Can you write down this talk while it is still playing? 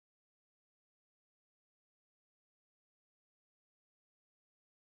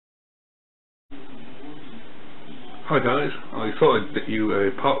Hi guys, I thought I'd get you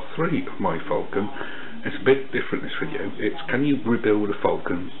part 3 of my Falcon. It's a bit different this video. It's can you rebuild a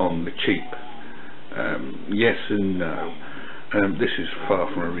Falcon on the cheap? Yes and no. This is far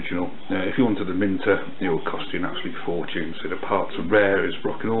from original. If you wanted a minter, it will cost you an absolute fortune. So the parts are rare as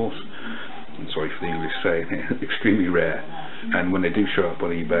rock and horse. I'm sorry for the English saying, extremely rare. And when they do show up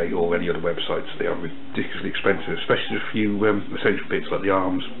on eBay or any other websites, they are ridiculously expensive, especially a few essential bits like the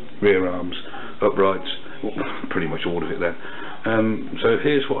arms, rear arms, uprights, well, pretty much all of it then. So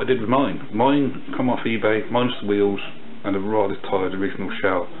here's what I did with mine. Mine come off eBay, minus the wheels and a rather tired original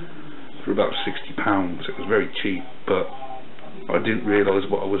shell, for about £60. It was very cheap, but I didn't realise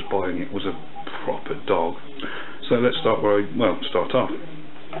what I was buying. It was a proper dog. So let's start start off.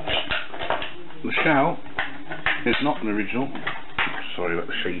 The shell is not an original. Sorry about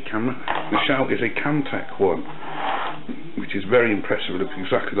the shady camera. The shell is a Camtech one, which is very impressive. It looks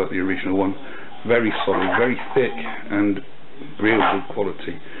exactly like the original one. Very solid, very thick, and real good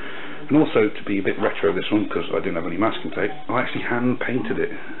quality. And also, to be a bit retro this one, because I didn't have any masking tape, I actually hand painted it.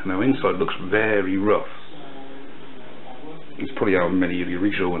 Now inside looks very rough. It's probably how many of the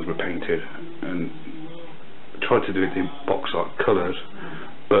original ones were painted, and I tried to do it in box art colours,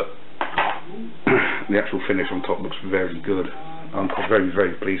 but the actual finish on top looks very good. I'm very,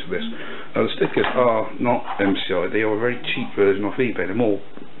 very pleased with this. Now the stickers are not MCI, they are a very cheap version off eBay. They're more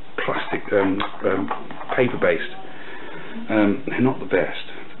plastic, paper based. They're not the best,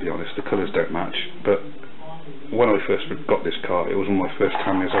 to be honest. The colours don't match, but when I first got this car, it was one of my first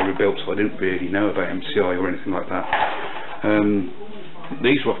Tamiyas I rebuilt, so I didn't really know about MCI or anything like that.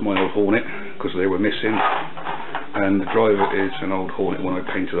 These were off my old Hornet because they were missing, and the driver is an old Hornet one I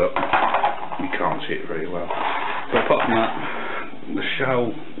painted up. You can't see it very well, but apart from that, the shell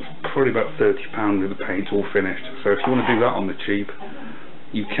was probably about £30 with the paint all finished. So if you want to do that on the cheap,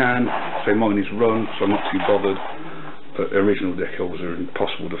 you can. So mine is run, so I'm not too bothered, but original decals are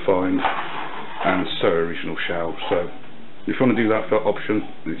impossible to find, and so original shell. So if you want to do that for that option,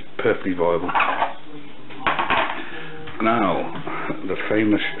 it's perfectly viable. Now, the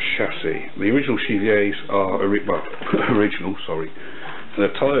famous chassis. The original Cheviers are original, sorry. The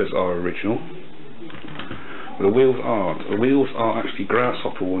tyres are original. The wheels aren't. The wheels are actually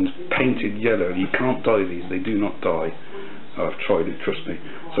grasshopper ones, painted yellow. You can't dye these, they do not dye. I've tried it, trust me.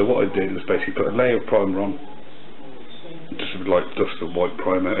 So what I did was basically put a layer of primer on, just with like dust of white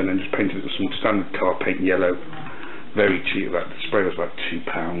primer, and then just painted it with some standard car paint yellow. Very cheap. That spray was about £2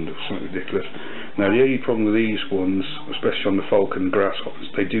 or something ridiculous. Now the only problem with these ones, especially on the Falcon grasshoppers,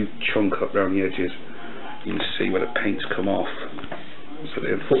 they do chunk up around the edges. You can see where the paint's come off. So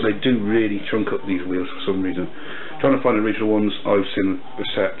they do really chunk up these wheels for some reason. Trying to find original ones, I've seen a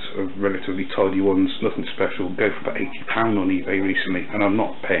set of relatively tidy ones, nothing special, go for about £80 on eBay recently, and I'm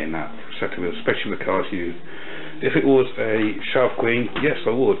not paying that for a set of wheels, especially with the cars used. If it was a Shelf Queen, yes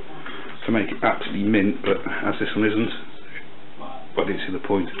I would, to make it absolutely mint, but as this one isn't, I didn't see the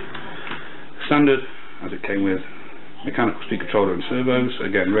point. Standard, as it came with, mechanical speed controller and servos.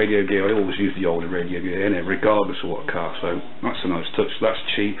 Again, radio gear, I always use the older radio gear in it, regardless of what car, so that's a nice touch. That's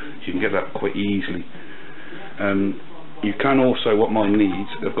cheap, you can get that quite easily. You can also, what mine needs,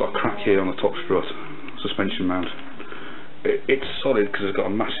 I've got a crack here on the top strut, suspension mount. It's solid because it's got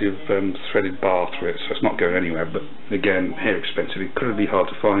a massive threaded bar through it, so it's not going anywhere, but again, here expensive, it could be hard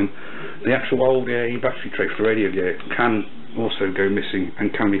to find. The actual old battery tray for the radio gear can also go missing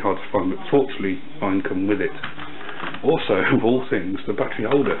and can be hard to find, but fortunately mine come with it. Also, of all things, the battery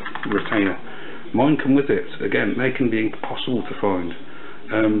holder retainer, mine come with it. Again, they can be impossible to find.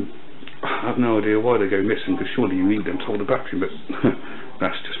 I have no idea why they go missing, because surely you need them to hold the battery, but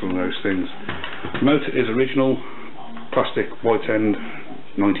that's just one of those things. The motor is original, plastic, white end,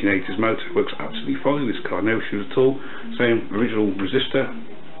 1980s motor, works absolutely fine in this car, no issues at all. Same original resistor,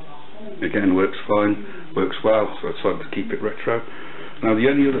 again works fine, works well, so I decided to keep it retro. Now the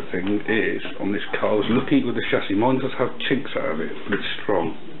only other thing is, on this car, I was looking with the chassis, mine does have chinks out of it, but it's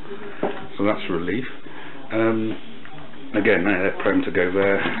strong, so that's a relief. Again, they're prone to go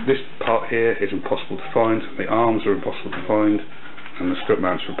there. This part here is impossible to find, the arms are impossible to find, and the strut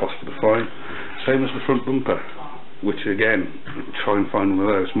mounts are impossible to find. Same as the front bumper, which again, try and find one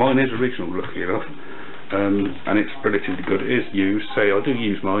of those. Mine is original, luckily enough, and it's relatively good. It is used, I do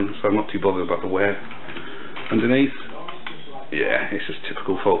use mine, so I'm not too bothered about the wear. Underneath, yeah, it's just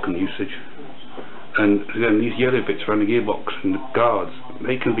typical Falcon usage. And then these yellow bits around the gearbox and the guards,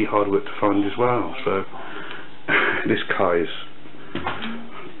 they can be hard work to find as well. So this car is,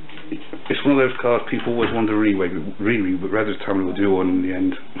 it's one of those cars people always want to re-read, but whether Tamiya will do one in the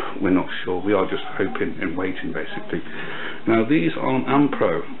end, we're not sure. We are just hoping and waiting, basically. Now these aren't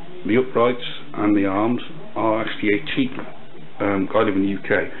AMPRO, the uprights and the arms are actually a cheap, I live in the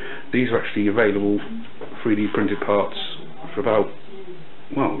UK, these are actually available 3D printed parts for about,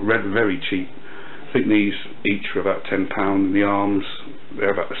 well, very cheap. I think these each are about £10, and the arms,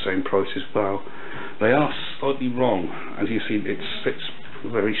 they're about the same price as well. They are slightly wrong, as you see, it's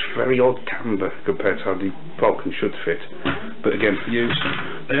very odd camber compared to how the Falcon should fit, but again, for use,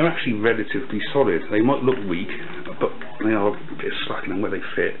 they are actually relatively solid. They might look weak, but they are a bit slacking on where they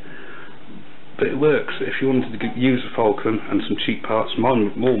fit. But it works. If you wanted to use a Falcon and some cheap parts,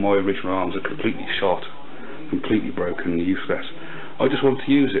 all my original arms are completely shot, completely broken, useless. I just want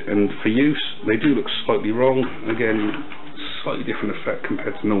to use it, and for use, they do look slightly wrong. Again, slightly different effect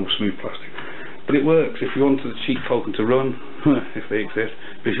compared to normal smooth plastic. But it works. If you wanted a cheap Falcon to run, if they exist,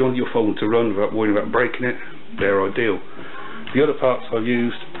 but if you want your Falcon to run without worrying about breaking it, they're ideal. The other parts I've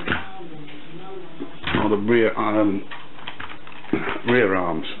used are the rear arms.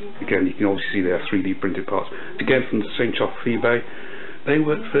 Again, you can obviously see they are 3D printed parts. Again, from the same shop off eBay. They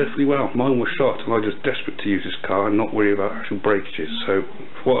work perfectly well. Mine was shot, and I was just desperate to use this car and not worry about actual breakages. So,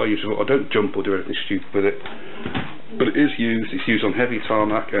 for what I use it for, I don't jump or do anything stupid with it. But it is used. It's used on heavy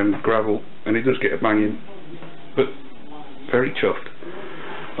tarmac and gravel, and it does get a banging. But very chuffed.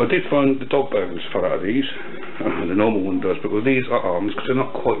 I did find the dog bones fell out of these. The normal one does, but with these arms, because they're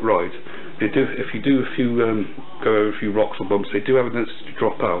not quite right, they do. If you do go over a few rocks or bumps, they do have a tendency to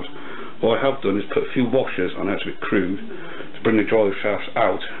drop out. What I have done is put a few washers on. That's a bit crude, to bring the drive shafts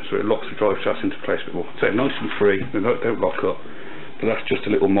out, so it locks the drive shafts into place a bit more. So they're nice and free. They don't lock up. But that's just a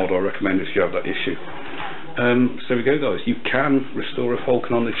little mod I recommend if you have that issue. So there we go, guys. You can restore a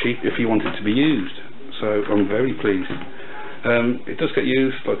Falcon on the cheap if you want it to be used. So I'm very pleased. It does get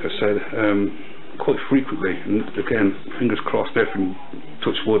used, like I said, quite frequently, and again, fingers crossed, everything,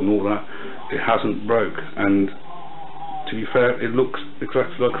 touch wood and all that, it hasn't broke, and to be fair, it looks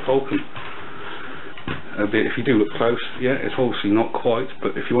exactly like a Falcon. If you do look close, yeah, it's obviously not quite,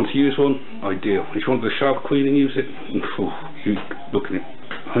 but if you want to use one, ideal. If you want the Shark Queen and use it, you're looking at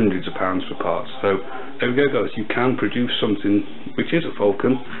hundreds of pounds for parts. So there we go, guys. You can produce something which is a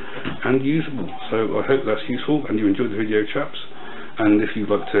Falcon and usable. So I hope that's useful and you enjoyed the video, chaps. And if you'd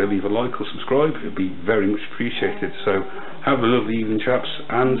like to leave a like or subscribe, it'd be very much appreciated. So have a lovely evening, chaps,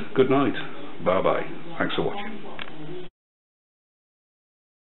 and good night. Bye bye. Thanks for watching.